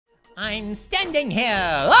I'm standing here.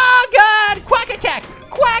 Oh God! Quack attack!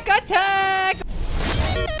 Quack attack!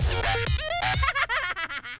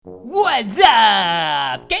 What's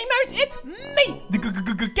up, gamers? It's me, the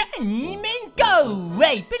Gaming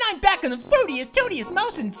Great, and I'm back on the fruitiest, tootiest,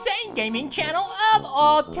 most insane gaming channel of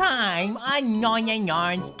all time. I'm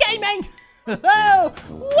Yarns Gaming.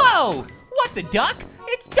 Whoa! What the duck?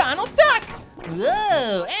 It's Donald Duck.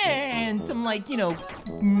 Whoa, and some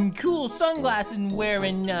cool sunglasses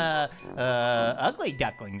wearing ugly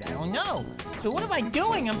ducklings. I don't know. So what am I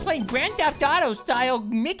doing? I'm playing Grand Theft Auto style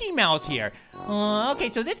Mickey Mouse here.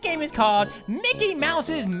 Okay, so this game is called Mickey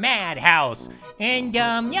Mouse's Madhouse. And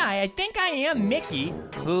yeah, I think I am Mickey,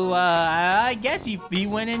 who I guess he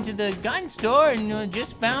went into the gun store and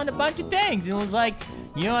just found a bunch of things and was like,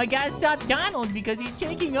 I gotta stop Donald because he's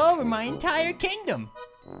taking over my entire kingdom.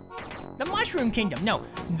 The Mushroom Kingdom, no,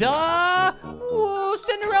 the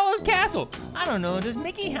Cinderella's Castle. I don't know, does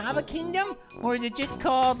Mickey have a kingdom? Or is it just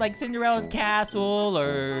called like Cinderella's Castle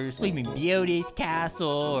or Sleeping Beauty's Castle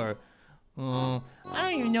or, I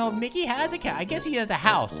don't even know if Mickey has a castle. I guess he has a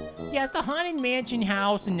house. He has the Haunted Mansion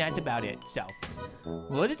house and that's about it, so.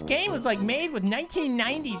 Well, this game was made with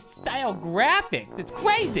 1990s style graphics. It's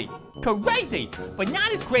crazy, but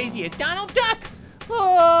not as crazy as Donald Duck.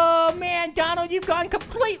 Oh man, Donald, you've gone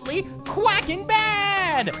completely quacking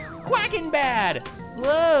bad!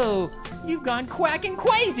 Whoa, you've gone quacking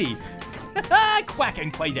crazy!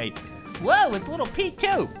 Quacking crazy! Whoa, it's Little Pete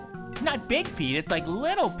too! Not Big Pete, it's like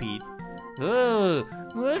Little Pete. Oh,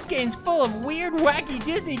 well, this game's full of weird, wacky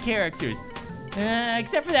Disney characters.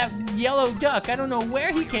 Except for that yellow duck. I don't know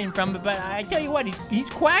where he came from, but I tell you what, he's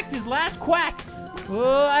quacked his last quack.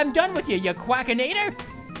 Oh, I'm done with you quackinator!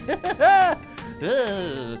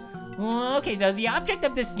 Okay, the object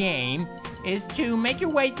of this game is to make your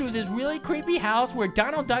way through this really creepy house where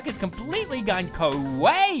Donald Duck has completely gone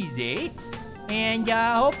crazy and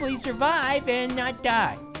hopefully survive and not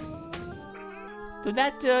die. So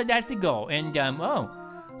that's the goal. And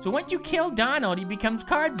so once you kill Donald, he becomes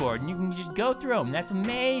cardboard and you can just go through him. That's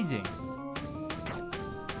amazing.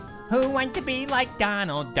 Who wants to be like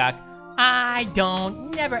Donald Duck? I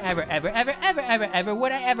don't. Never, ever, ever, ever, ever, ever, ever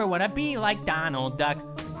would I ever want to be like Donald Duck.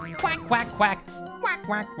 Quack, quack, quack. Quack,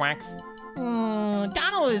 quack, quack.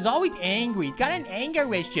 Donald is always angry. He's got an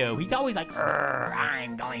anger issue. He's always like,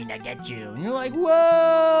 I'm going to get you. And you're like,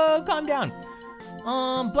 whoa, calm down.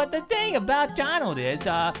 But the thing about Donald is,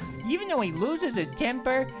 even though he loses his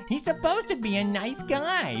temper, he's supposed to be a nice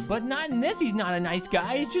guy. But not in this, he's not a nice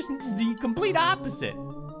guy. He's just the complete opposite.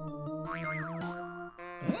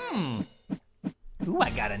 Ooh,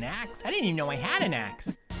 I got an axe. I didn't even know I had an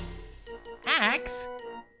axe. Axe?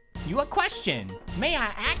 You a question? May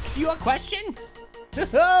I ask you a question?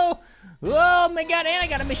 Oh my God, and I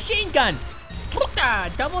got a machine gun.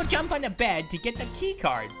 Double jump on the bed to get the key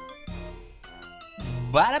card.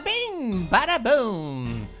 Bada bing, bada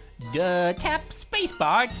boom. Tap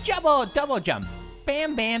spacebar, double jump.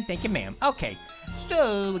 Bam, bam, thank you, ma'am. Okay,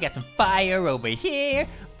 so we got some fire over here,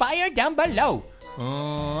 fire down below.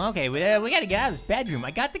 Okay, we gotta get out of this bedroom.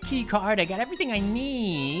 I got the key card, I got everything I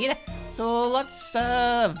need. So let's,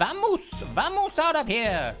 vamos out of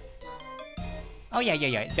here. Oh yeah,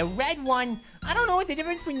 the red one, I don't know what the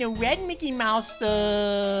difference between the red Mickey Mouse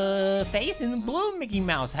face and the blue Mickey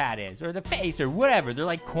Mouse hat is, or the face, or whatever. They're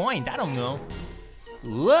like coins, I don't know.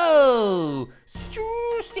 Whoa,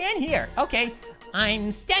 stand here, okay.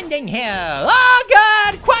 I'm standing here. Oh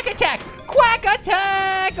God, quack attack, quack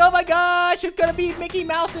attack. Oh my gosh, it's gonna be Mickey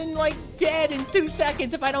Mouse and dead in 2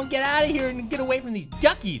 seconds if I don't get out of here and get away from these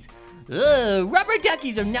duckies. Ugh, rubber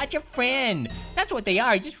duckies are not your friend. That's what they are,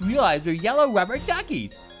 I just realized they're yellow rubber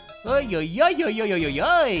duckies. Oy.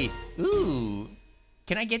 Ooh,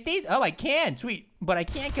 can I get these? Oh, I can, sweet. But I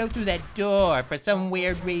can't go through that door for some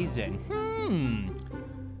weird reason.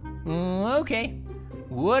 Okay.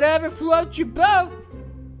 Whatever floats your boat.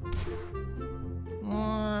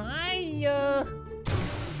 I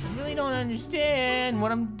really don't understand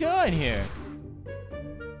what I'm doing here.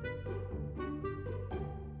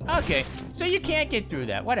 Okay, so you can't get through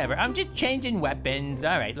that. Whatever, I'm just changing weapons.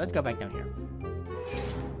 All right, let's go back down here.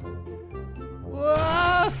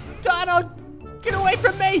 Whoa, Donald, get away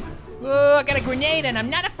from me. Whoa, I got a grenade and I'm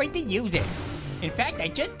not afraid to use it. In fact, I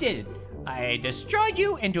just did. I destroyed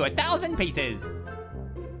you into 1,000 pieces.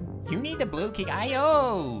 You need the blue key.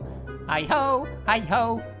 Hi-ho, hi-ho,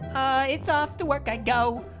 hi-ho. It's off to work I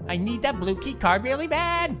go. I need that blue key card really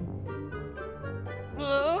bad.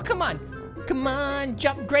 Oh, come on,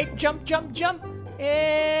 jump, grape, jump.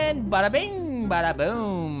 And bada bing, bada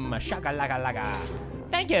boom, shaka-laka-laka.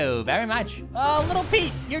 Thank you very much. Oh, Little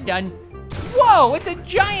Pete, you're done. Whoa, it's a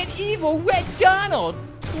giant evil red Donald.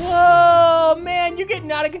 Whoa, man, you're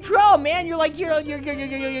getting out of control, man. You're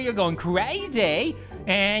going crazy.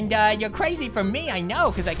 And you're crazy for me, I know,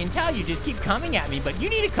 because I can tell you just keep coming at me, but you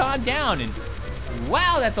need to calm down. And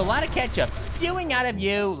wow, that's a lot of ketchup spewing out of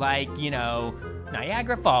you like, you know,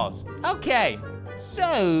 Niagara Falls. Okay,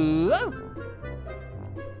 so,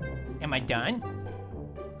 am I done?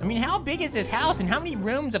 I mean, how big is this house and how many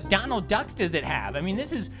rooms of Donald Ducks does it have? I mean,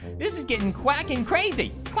 this is getting quacking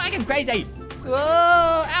crazy. Quacking crazy.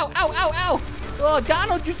 Oh, ow, ow, ow, ow. Oh,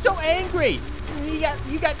 Donald, you're so angry. You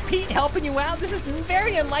got Pete helping you out. This is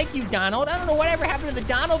very unlike you, Donald. I don't know whatever happened to the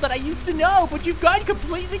Donald that I used to know, but you've gone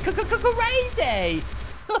completely crazy.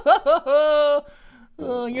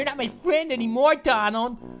 Oh, you're not my friend anymore,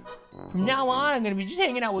 Donald. From now on, I'm gonna be just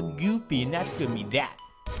hanging out with Goofy, and that's gonna be that.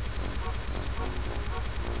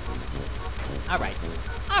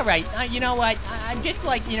 All right, you know what? I'm just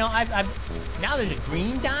like, you know, now there's a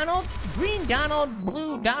green Donald,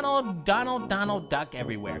 blue Donald, Donald Duck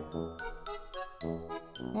everywhere.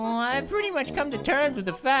 Well, I've pretty much come to terms with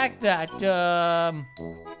the fact that,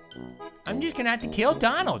 I'm just gonna have to kill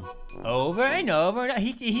Donald over and over.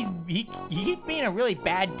 He's being a really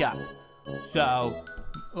bad duck. So,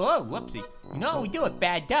 oh, whoopsie. You know what we do with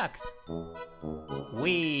bad ducks?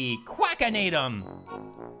 We quackinate them.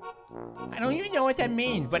 I don't even know what that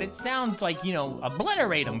means, but it sounds like, you know,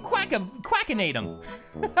 obliterate them, quackinate them.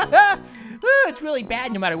 It's really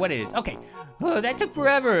bad no matter what it is. Okay, that took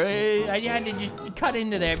forever. I had to just cut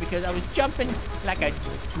into there because I was jumping like a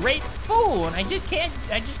great fool, and I just can't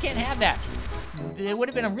have that. It would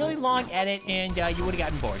have been a really long edit, and you would have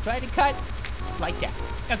gotten bored. So I had to cut like that.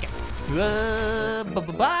 Okay.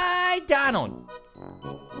 Bye, Donald.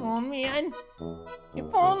 Oh man,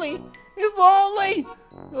 if only.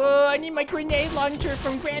 Oh, I need my grenade launcher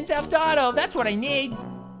from Grand Theft Auto. That's what I need.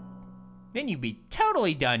 Then you'd be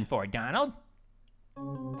totally done for, Donald.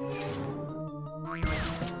 Ooh.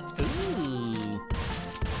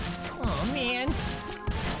 Oh man.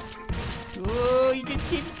 Oh, you just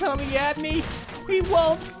keep coming at me. He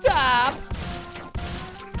won't stop.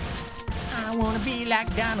 I wanna be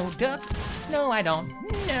like Donald Duck. No, I don't.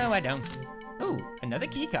 No, I don't. Ooh, another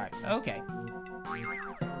key card. Okay.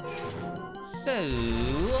 So,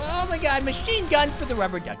 oh my god, machine guns for the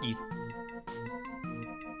rubber duckies.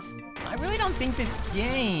 I really don't think this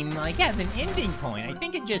game, like, has an ending point. I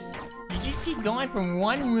think you just keep going from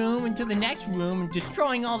one room into the next room and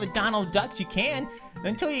destroying all the Donald Ducks you can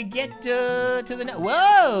until you get to the next.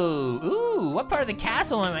 Whoa! Ooh, what part of the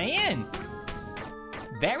castle am I in?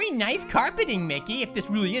 Very nice carpeting, Mickey, if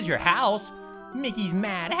this really is your house. Mickey's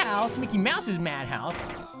madhouse, Mickey Mouse's madhouse.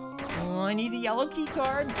 Oh, I need the yellow key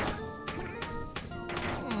card.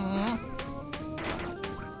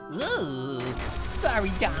 Ooh,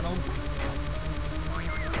 sorry, Donald.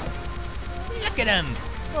 Look at him.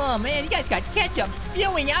 Oh man, you guys got ketchup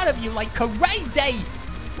spewing out of you like crazy.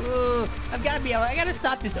 I gotta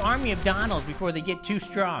stop this army of Donalds before they get too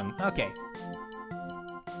strong. Okay.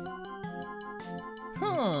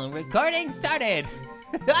 Recording started.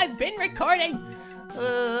 I've been recording.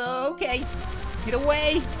 Okay. Get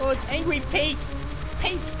away. Oh, it's Angry Pete.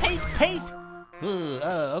 Pete.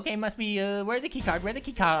 Okay, must be, where's the key card? Where's the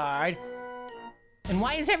key card? And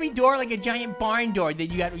why is every door like a giant barn door that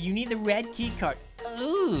you need the red key card?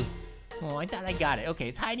 Ooh. Oh, I thought I got it. Okay,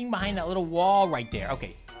 it's hiding behind that little wall right there.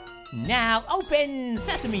 Okay. Now, open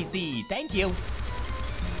sesame seed. Thank you.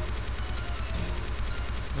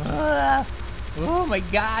 Oh my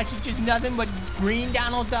gosh, it's just nothing but green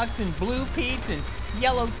Donald Ducks and blue Petes and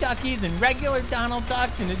yellow Duckies and regular Donald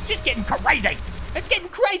Ducks, and it's just getting crazy. It's getting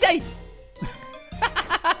crazy.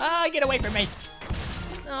 Get away from me.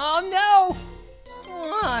 Oh no.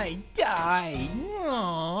 Oh, I died.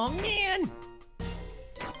 Oh man.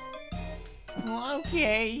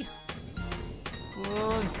 Okay.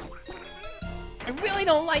 I really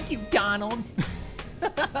don't like you, Donald.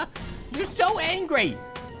 You're so angry.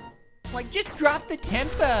 Like, just drop the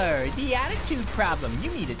temper. The attitude problem.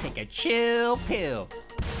 You need to take a chill pill.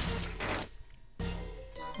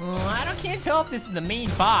 I can't tell if this is the main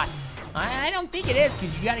boss. I don't think it is,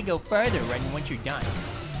 because you gotta go further once you're done.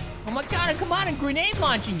 Oh my god, come on, I'm grenade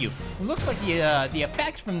launching you. It looks like the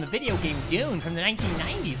effects from the video game Dune from the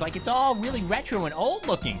 1990s, like it's all really retro and old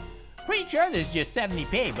looking. Pretty sure there's just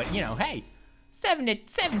 70p, but you know, hey,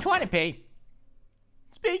 720p.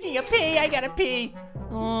 Speaking of pee, I gotta pee.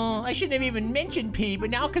 Oh, I shouldn't have even mentioned pee, but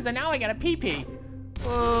now I gotta pee.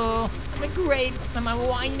 Oh, I'm a grape, I'm a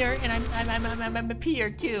whiner, and I'm a peer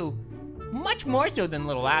too. Much more so than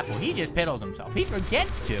Little Apple. He just piddles himself. He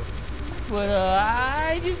forgets to. But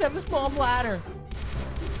I just have a small bladder.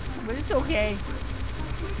 but it's okay.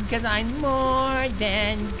 Because I'm more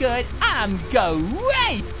than good. I'm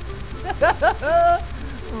great!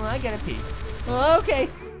 Oh, I gotta pee. Okay,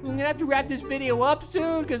 I'm gonna have to wrap this video up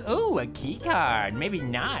soon, because, oh, a key card. Maybe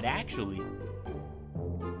not, actually.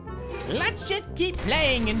 Let's just keep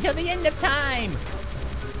playing until the end of time.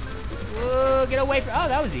 Oh, get away from, oh,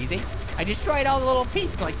 that was easy. I destroyed all the little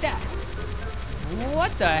Pete's like that.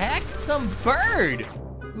 What the heck? Some bird.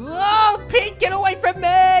 Oh, Pete, get away from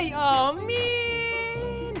me. Oh,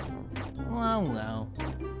 man. Oh, well.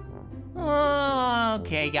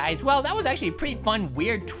 Okay, guys. Well, that was actually a pretty fun,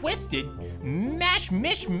 weird, twisted,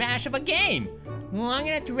 mishmash of a game. Well, I'm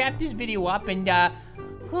gonna have to wrap this video up and,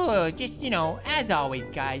 just, you know, as always,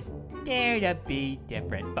 guys, dare to be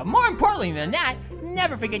different. But more importantly than that,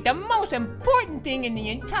 never forget the most important thing in the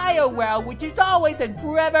entire world, which is always and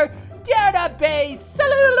forever, dare to be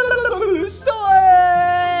soy!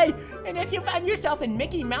 And if you find yourself in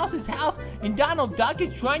Mickey Mouse's house and Donald Duck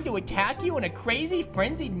is trying to attack you in a crazy,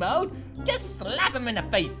 frenzied mode, just slap him in the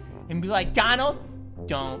face and be like, Donald,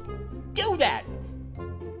 don't do that.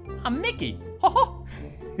 I'm Mickey.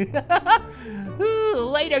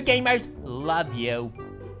 Later, gamers. Love you.